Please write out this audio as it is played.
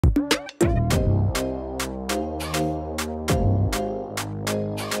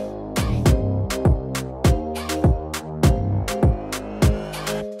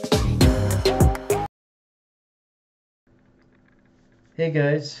Hey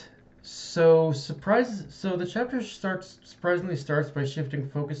guys. So the chapter surprisingly starts by shifting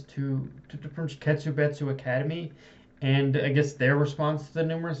focus to different Ketsubetsu Academy, and I guess their response to the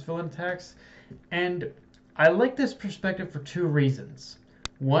numerous villain attacks. And I like this perspective for two reasons.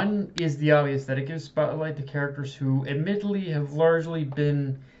 One is the obvious that it gives spotlight to characters who, admittedly, have largely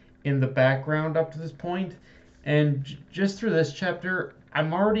been in the background up to this point, and just through this chapter,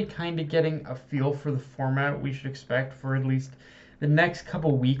 I'm already kind of getting a feel for the format we should expect for at least the next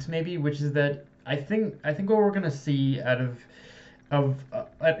couple weeks, maybe, which is that I think what we're gonna see out of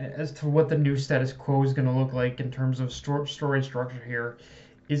as to what the new status quo is gonna look like in terms of story structure here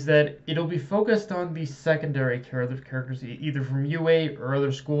is that it'll be focused on the secondary characters, either from UA or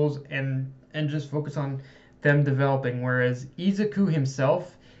other schools, and just focus on them developing. Whereas Izuku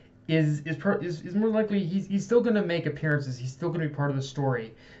himself is more likely he's still going to make appearances. He's still going to be part of the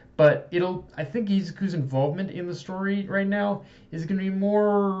story, but I think Izuku's involvement in the story right now is going to be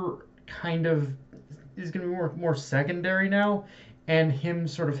more kind of is going to be more secondary now, and him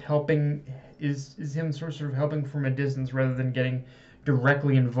sort of helping is him sort of helping from a distance rather than getting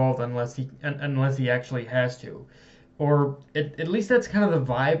directly involved unless he actually has to. Or at least that's kind of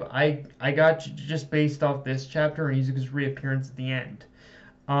the vibe I got just based off this chapter and Izuku's reappearance at the end.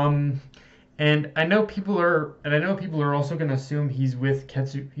 Um, and I know people are also gonna assume he's with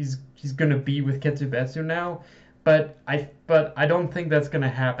he's gonna be with Ketsubetsu now, but I don't think that's gonna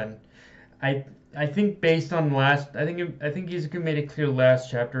happen. I I think based on I think Izuku made it clear last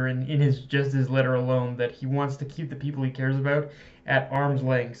chapter in his letter alone that he wants to keep the people he cares about at arm's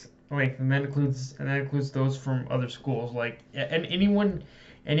length, and that includes those from other schools, and anyone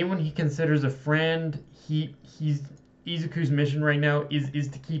he considers a friend. He's Izuku's mission right now is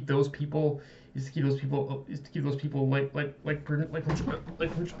to keep those people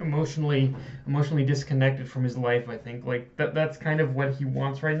emotionally disconnected from his life. I think that's kind of what he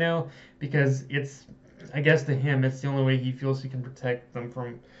wants right now, because it's, I guess, to him it's the only way he feels he can protect them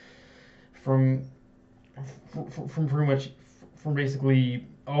from from pretty much from basically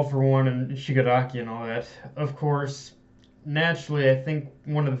All For One and Shigaraki and all that. Of course, naturally, I think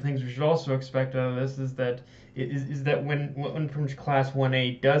one of the things we should also expect out of this is that when pretty much Class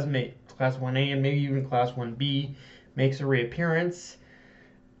 1A and maybe even Class 1B makes a reappearance,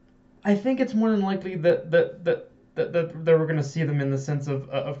 I think it's more than likely that we're going to see them in the sense of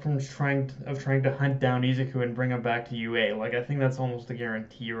pretty much trying to hunt down Izuku and bring him back to UA. Like, I think that's almost a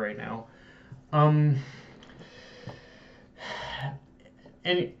guarantee right now. Um,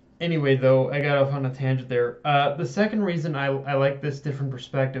 Anyway, though, I got off on a tangent there. The second reason I like this different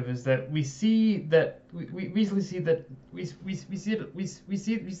perspective is that we basically see that we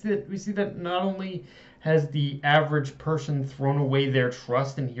see that not only has the average person thrown away their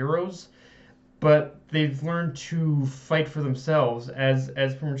trust in heroes, but they've learned to fight for themselves, as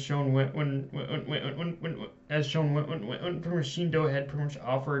pretty much shown when pretty much Shindo had pretty much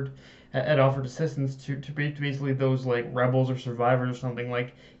offered assistance to basically those like rebels or survivors or something.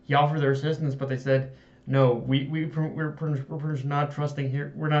 Like, he offered their assistance, but they said no. We're pretty much not trusting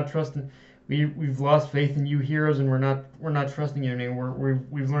here. We're not trusting. We've lost faith in you heroes, and we're not trusting you anymore.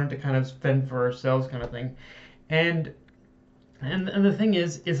 We've learned to kind of fend for ourselves, kind of thing. And and the thing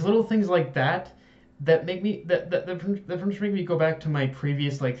is, it's little things like that that pretty much make me go back to my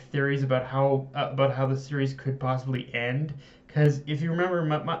previous like theories about how the series could possibly end. Because if you remember,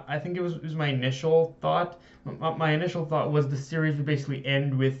 I think it was my initial thought. My initial thought was the series would basically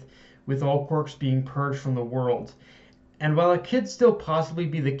end with all quirks being purged from the world. And while it could still possibly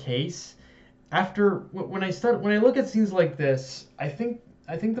be the case, after when I look at scenes like this, I think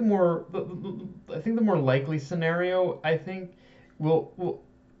the more likely scenario will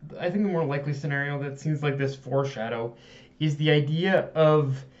I think the more likely scenario that scenes like this foreshadow is the idea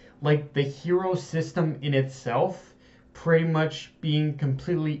of like the hero system in itself pretty much being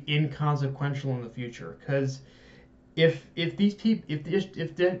completely inconsequential in the future. Because if these people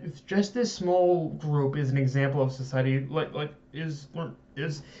if just this small group is an example of society, is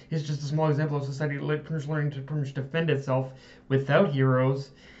just a small example of society like pretty much learning to pretty much defend itself without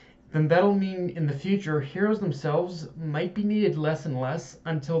heroes, then that'll mean in the future heroes themselves might be needed less and less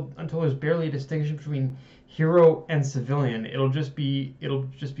until there's barely a distinction between hero and civilian. It'll just be a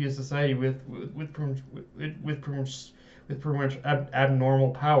society with pretty much abnormal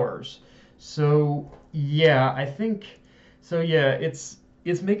powers. So yeah, it's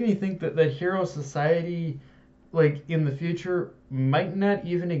making me think that hero society, like, in the future, might not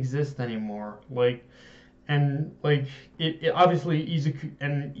even exist anymore. Like, it obviously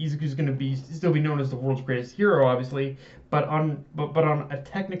Izuku's gonna be still be known as the world's greatest hero, obviously, but on a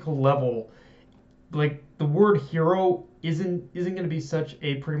technical level, like, the word hero isn't going to be such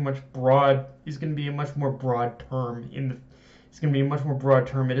a pretty much broad is going to be a much more broad term in the it's going to be a much more broad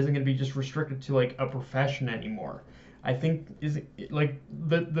term. It isn't going to be just restricted to like a profession anymore. I think is like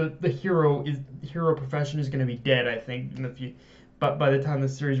the hero profession is going to be dead. I think in the few, but by the time the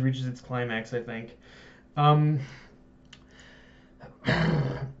series reaches its climax, I think. Um,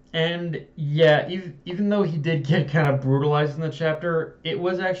 and yeah, even though he did get kind of brutalized in the chapter, it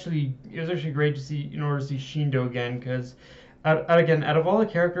was actually great to see in order to see Shindo again because out of all the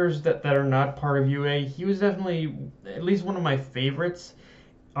characters that are not part of UA, he was definitely at least one of my favorites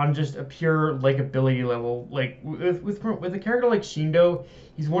on just a pure likability level. Like with a character like Shindo,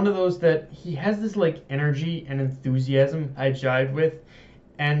 he's one of those that he has this like energy and enthusiasm I jive with,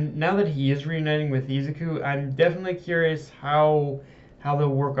 and now that he is reuniting with Izuku, I'm definitely curious how they'll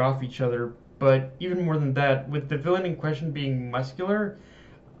work off each other. But even more than that, with the villain in question being muscular,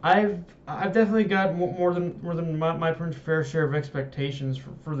 I've definitely got more than my fair share of expectations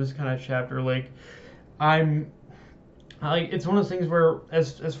for this kind of chapter. Like I'm it's one of those things where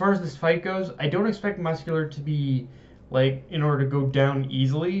as far as this fight goes, I don't expect muscular to be like in order to go down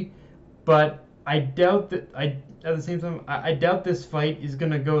easily, but I doubt that I at the same time I doubt this fight is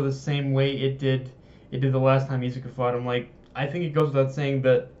gonna go the same way it did the last time Izuku fought him. Like I think it goes without saying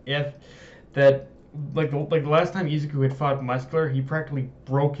that if that like the last time Izuku had fought muscular, he practically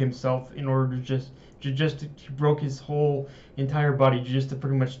broke himself in order to he broke his whole entire body just to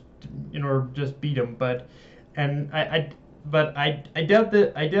pretty much in order to just beat him. And I doubt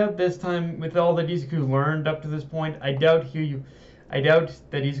that this time with all that Izuku learned up to this point, I doubt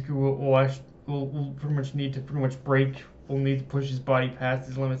that Izuku will pretty much need to pretty much will need to push his body past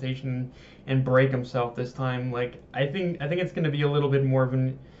his limitation and break himself this time. Like I think it's going to be a little bit more of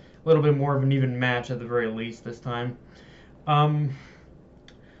an even match at the very least this time. Um,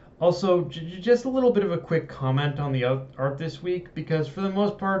 Also, just a little bit of a quick comment on the art this week, because for the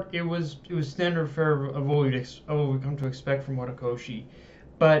most part, it was standard fare of what we come to expect from Horikoshi.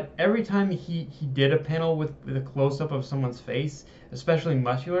 But every time he did a panel with a close up of someone's face, especially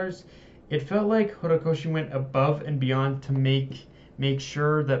musculars, it felt like Horikoshi went above and beyond to make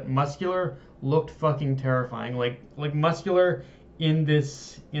sure that muscular looked fucking terrifying. Like muscular in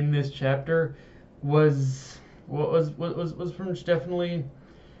this chapter was pretty much definitely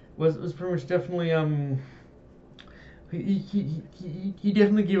was pretty much definitely he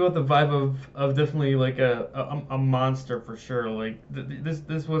definitely gave out the vibe of definitely like a monster for sure. Like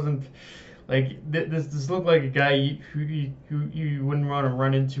this wasn't like this looked like a guy who you wouldn't want to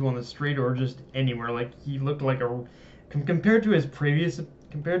run into on the street or just anywhere. Like he looked like compared to his previous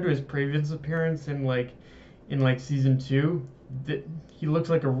appearance in season 2, he looks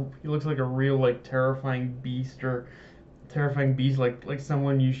like a real like terrifying beast, like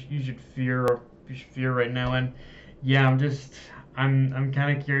someone you should fear right now. And yeah, I'm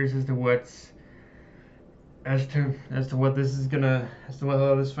kind of curious as to what this is gonna as to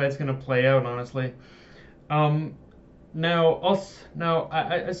how this fight's gonna play out, honestly. um Now also now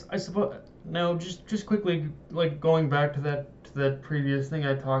I suppose now just quickly, like going back to that previous thing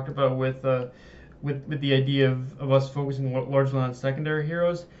I talked about with the idea of us focusing largely on secondary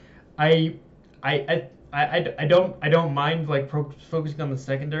heroes. I I I don't mind like focusing on the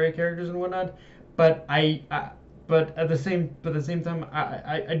secondary characters and whatnot, but at the same time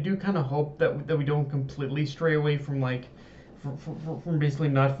I do kind of hope that we don't completely stray away from like from basically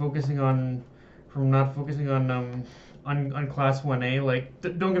not focusing on class 1A. Like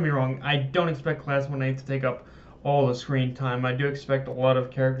don't get me wrong, I don't expect class 1A to take up all the screen time. I do expect a lot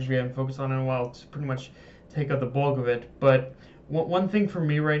of characters we haven't focused on in a while to pretty much take up the bulk of it. But one thing for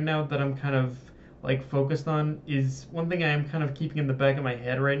me right now that I'm kind of like focused on is one thing I am kind of keeping in the back of my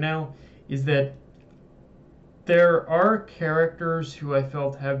head right now is that there are characters who I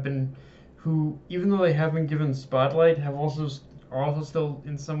felt who even though they have been given spotlight are also still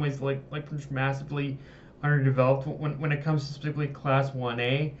in some ways like massively underdeveloped when it comes to specifically class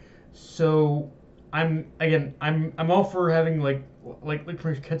 1A. So I'm all for having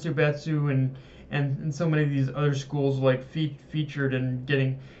for Ketsubetsu and so many of these other schools like featured and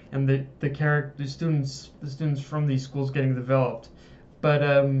getting and the students from these schools getting developed. But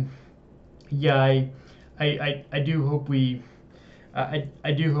yeah, I do hope I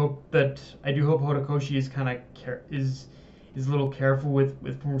do hope Horikoshi is kind of is a little careful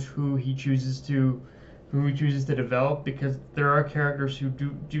with who he chooses to develop, because there are characters who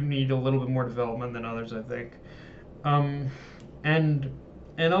do need a little bit more development than others, I think. Um, and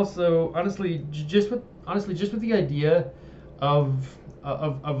also just with the idea of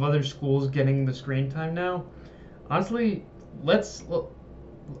other schools getting the screen time now, honestly, let's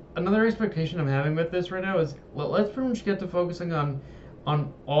another expectation I'm having with this right now is let's pretty much get to focusing on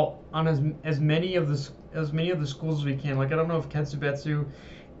as many of the schools as we can. Like I don't know if Ketsubetsu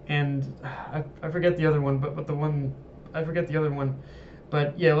and I forget the other one, but the one I forget the other one.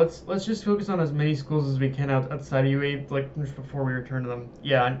 But yeah, let's just focus on as many schools as we can outside of UA, like just before we return to them.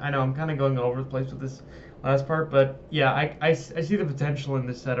 Yeah, I know I'm kind of going all over the place with this last part, but yeah, I see the potential in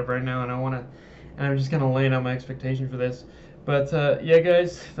this setup right now, and I'm just kind of laying out my expectation for this. But yeah,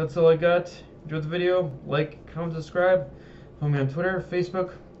 guys, that's all I got. Enjoyed the video. Like, comment, subscribe. Follow me on Twitter,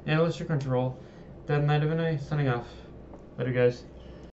 Facebook, and Crunchyroll. Dead Knight of an Eye, signing off. Later, guys.